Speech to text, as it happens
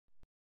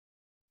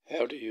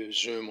how to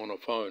use Zoom on a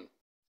phone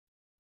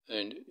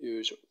and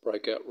use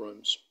breakout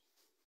rooms.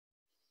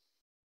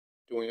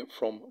 Doing it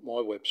from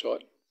my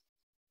website.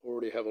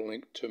 Already have a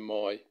link to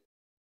my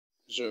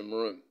Zoom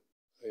room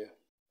there.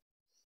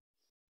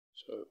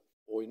 So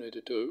all you need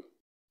to do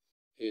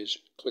is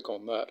click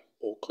on that,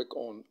 or click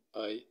on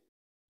a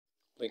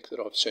link that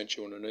I've sent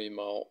you in an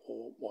email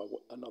or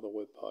another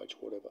web page,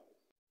 whatever.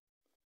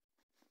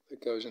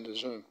 It goes into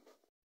Zoom.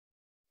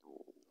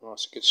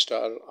 Ask to get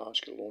started,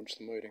 ask you to launch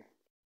the meeting.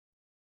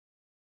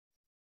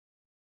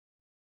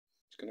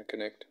 It's going to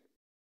connect.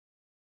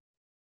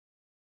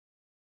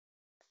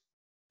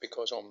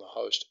 Because I'm the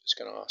host, it's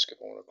going to ask if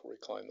I want to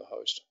reclaim the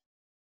host.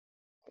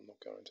 I'm not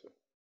going to.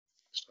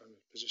 Stay in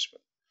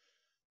participant.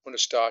 When it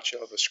starts,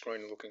 you'll have a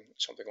screen looking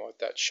something like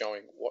that,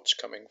 showing what's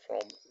coming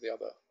from the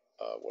other,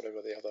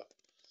 whatever the other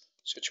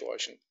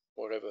situation,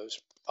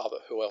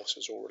 who else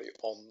is already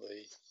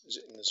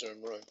in the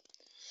Zoom room.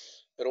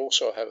 It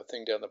also have a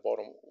thing down the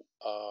bottom,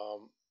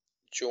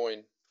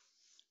 join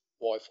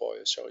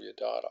Wi-Fi or cellular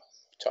data.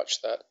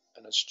 Touch that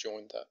and it's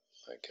joined that.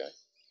 Okay.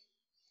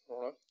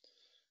 All right.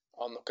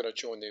 I'm not going to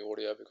join the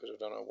audio because I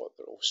don't know what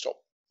that will stop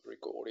the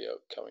audio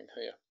coming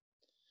here.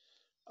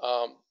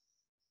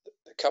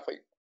 The couple of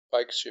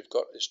buttons you've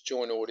got is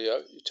join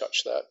audio. You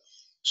touch that.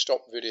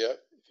 Stop video.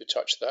 If you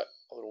touch that,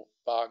 a little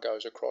bar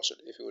goes across it.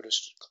 If you were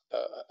just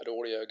at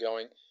audio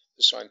going,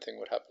 the same thing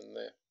would happen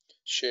there.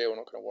 Share, we're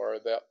not going to worry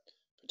about.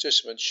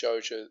 Participants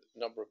shows you the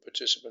number of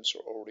participants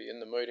are already in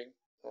the meeting.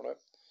 Right?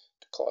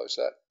 To close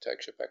that,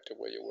 takes you back to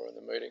where you were in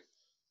the meeting.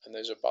 And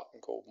there's a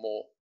button called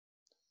More.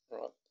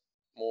 Right?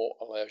 More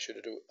allows you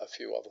to do a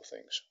few other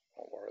things.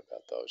 Don't worry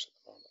about those at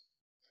the moment.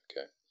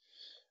 Okay.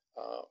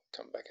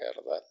 Come back out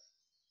of that.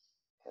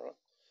 All right.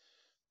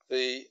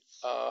 The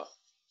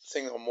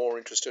thing I'm more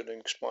interested in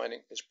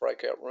explaining is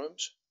breakout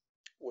rooms.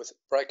 With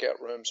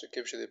breakout rooms, it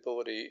gives you the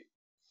ability,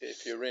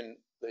 if you're in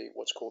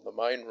what's called the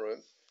main room,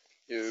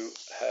 you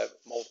have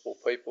multiple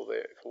people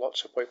there. If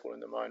lots of people in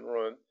the main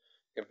room,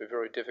 it can be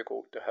very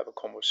difficult to have a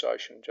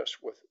conversation just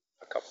with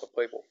a couple of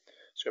people.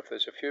 So if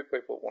there's a few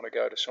people that want to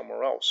go to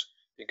somewhere else,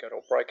 you go to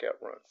a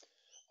breakout room.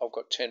 I've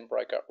got 10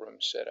 breakout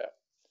rooms set out.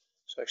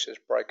 So it says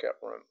breakout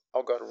room.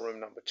 I'll go to room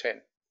number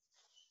 10.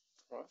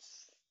 Right?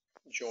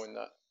 Join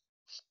that.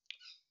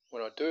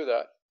 When I do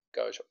that, it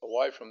goes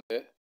away from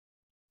there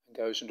and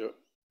goes into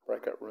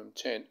breakout room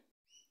 10,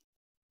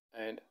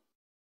 and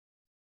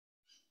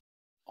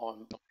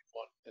I'm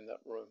one in that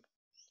room.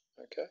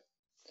 Okay.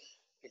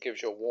 It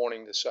gives you a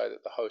warning to say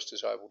that the host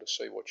is able to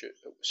see what you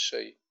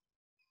see.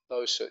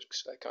 Those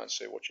six, they can't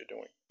see what you're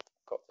doing.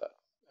 Got that.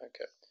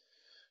 Okay.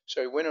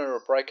 So when you're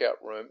in a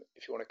breakout room,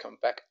 if you want to come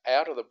back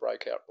out of the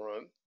breakout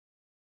room,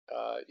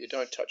 you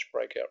don't touch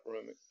breakout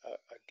room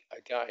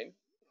again,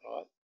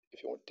 right?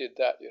 If you did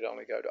that, you'd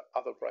only go to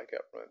other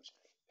breakout rooms.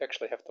 You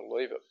actually have to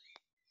leave it.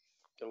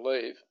 You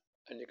leave,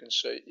 and you can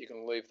see you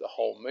can leave the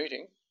whole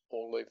meeting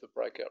or leave the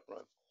breakout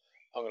room.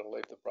 I'm going to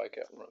leave the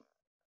breakout room.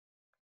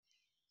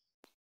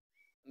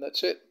 And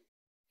that's it.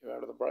 You're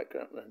out of the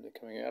breakout room. You're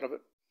coming out of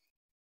it,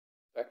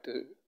 back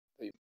to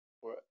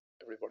where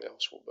everybody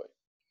else will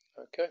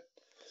be. Okay,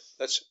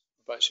 that's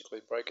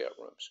basically breakout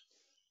rooms.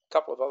 A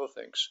couple of other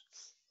things.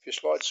 If you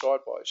slide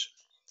sideways,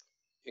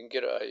 you can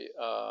get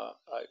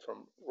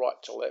from right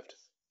to left,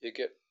 you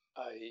get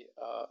a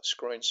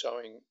screen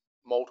showing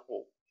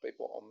multiple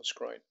people on the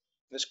screen.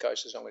 In this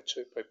case, there's only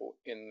 2 people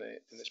in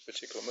this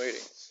particular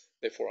meeting,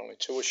 therefore only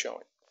 2 are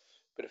showing.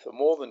 But if there are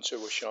more than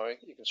 2 are showing,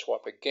 you can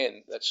swipe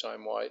again that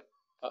same way.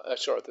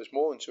 If there's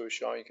more than 2 are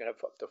showing, you can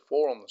have up to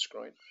 4 on the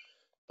screen.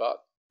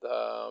 But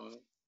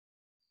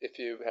if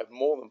you have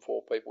more than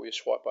 4 people, you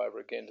swipe over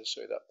again to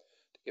see that.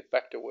 To get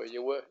back to where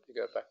you were, you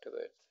go back to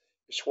there.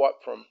 You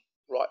swipe from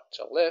right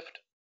to left,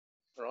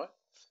 right?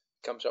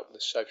 It comes up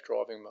with a safe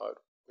driving mode,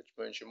 which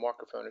means your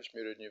microphone is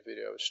muted and your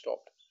video is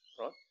stopped,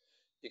 right?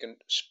 You can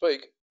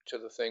speak to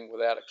the thing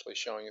without actually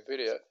showing a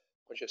video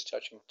or just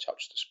touching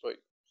touch to speak.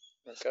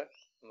 Okay,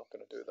 I'm not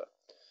going to do that.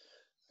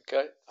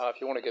 Okay,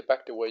 if you want to get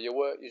back to where you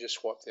were, you just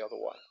swipe the other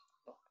way.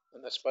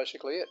 And that's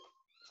basically it.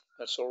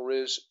 That's all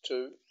there is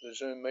to the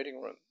Zoom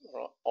meeting room,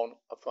 right, on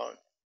a phone.